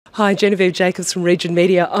Hi, Genevieve Jacobs from Region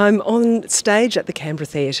Media. I'm on stage at the Canberra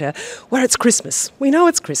Theatre where it's Christmas. We know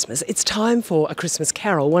it's Christmas. It's time for A Christmas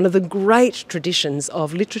Carol, one of the great traditions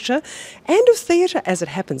of literature and of theatre as it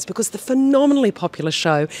happens, because the phenomenally popular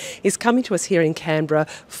show is coming to us here in Canberra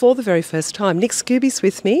for the very first time. Nick Scooby's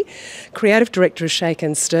with me, creative director of Shake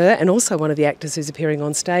and Stir, and also one of the actors who's appearing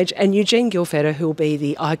on stage, and Eugene Gilfetter, who will be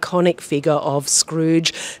the iconic figure of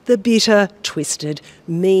Scrooge, the bitter, twisted,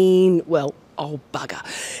 mean, well, old bugger.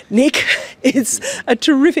 Nick, it's a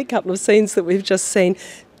terrific couple of scenes that we've just seen.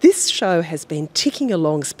 This show has been ticking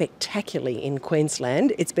along spectacularly in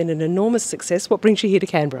Queensland. It's been an enormous success. What brings you here to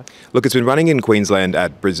Canberra? Look, it's been running in Queensland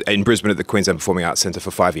in Brisbane at the Queensland Performing Arts Centre for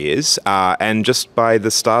 5 years, and just by the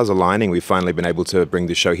stars aligning, we've finally been able to bring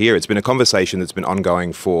this show here. It's been a conversation that's been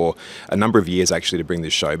ongoing for a number of years actually to bring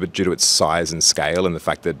this show, but due to its size and scale and the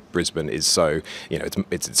fact that Brisbane is so,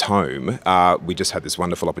 it's its home, we just had this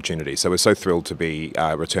wonderful opportunity. So we're so thrilled to be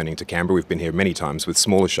returning to Canberra. We've been here many times with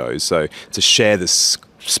smaller shows, so to share this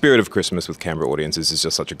spirit of Christmas with Canberra audiences is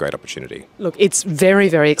just such a great opportunity. Look, it's very,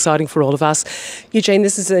 very exciting for all of us. Eugene,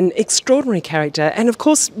 this is an extraordinary character, and of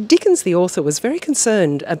course Dickens, the author, was very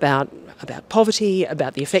concerned about poverty,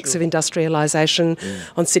 about the effects of industrialisation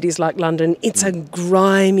on cities like London. It's a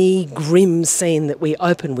grimy, grim scene that we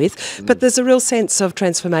open with, but there's a real sense of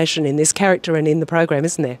transformation in this character and in the program,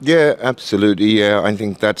 isn't there? Yeah, absolutely. Yeah, I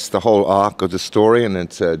think that's the whole arc of the story, and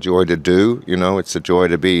it's a joy to do. It's a joy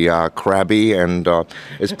to be crabby, and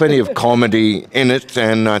there's plenty of comedy in it,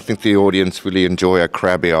 and I think the audience really enjoy a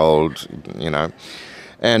crabby old,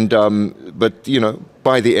 And but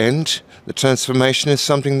by the end, the transformation is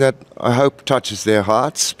something that I hope touches their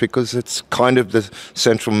hearts, because it's kind of the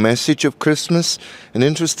central message of Christmas. And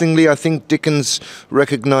interestingly, I think Dickens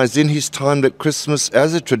recognised in his time that Christmas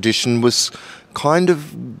as a tradition was kind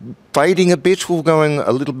of fading a bit or going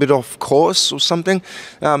a little bit off course or something.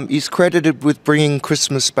 He's credited with bringing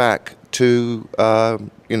Christmas back to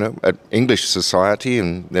English society,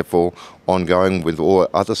 and therefore ongoing with all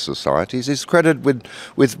other societies. He's credited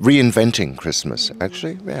with reinventing Christmas,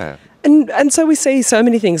 actually. Yeah. And so we see so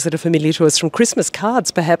many things that are familiar to us, from Christmas cards,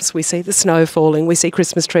 perhaps. We see the snow falling, we see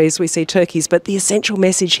Christmas trees, we see turkeys, but the essential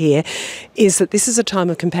message here is that this is a time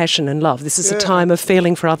of compassion and love. This is a time of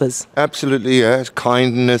feeling for others. Absolutely, yeah.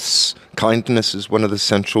 Kindness is one of the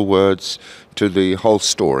central words to the whole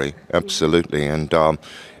story, absolutely, and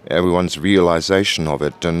everyone's realisation of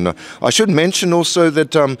it. And I should mention also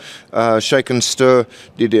that Shake and Stir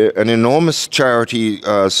did an enormous charity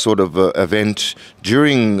sort of event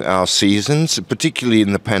during our seasons, particularly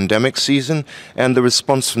in the pandemic season, and the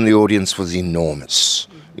response from the audience was enormous.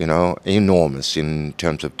 Enormous in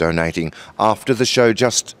terms of donating after the show,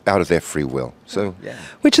 just out of their free will. So, yeah.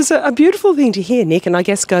 Which is a beautiful thing to hear, Nick, and I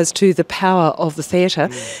guess goes to the power of the theatre.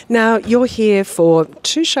 Now, you're here for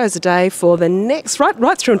 2 shows a day for the next,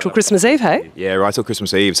 right through until Christmas Eve, hey? Yeah, right till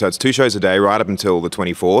Christmas Eve. So it's 2 shows a day right up until the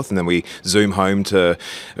 24th, and then we zoom home to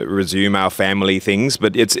resume our family things.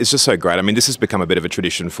 But it's just so great. I mean, this has become a bit of a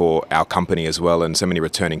tradition for our company as well, and so many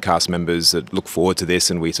returning cast members that look forward to this,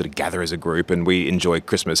 and we sort of gather as a group and we enjoy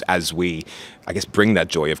Christmas as we, I guess, bring that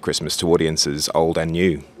joy of Christmas to audiences old and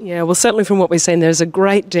new. Yeah, well, certainly from what we've seen, there's a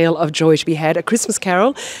great deal of joy to be had. A Christmas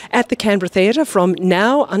Carol at the Canberra Theatre from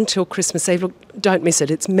now until Christmas Eve. Look, don't miss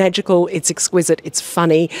it. It's magical, it's exquisite, it's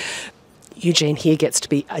funny. Eugene here gets to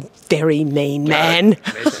be a very mean man.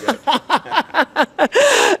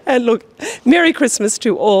 And look, Merry Christmas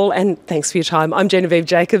to all, and thanks for your time. I'm Genevieve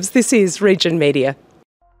Jacobs. This is Region Media.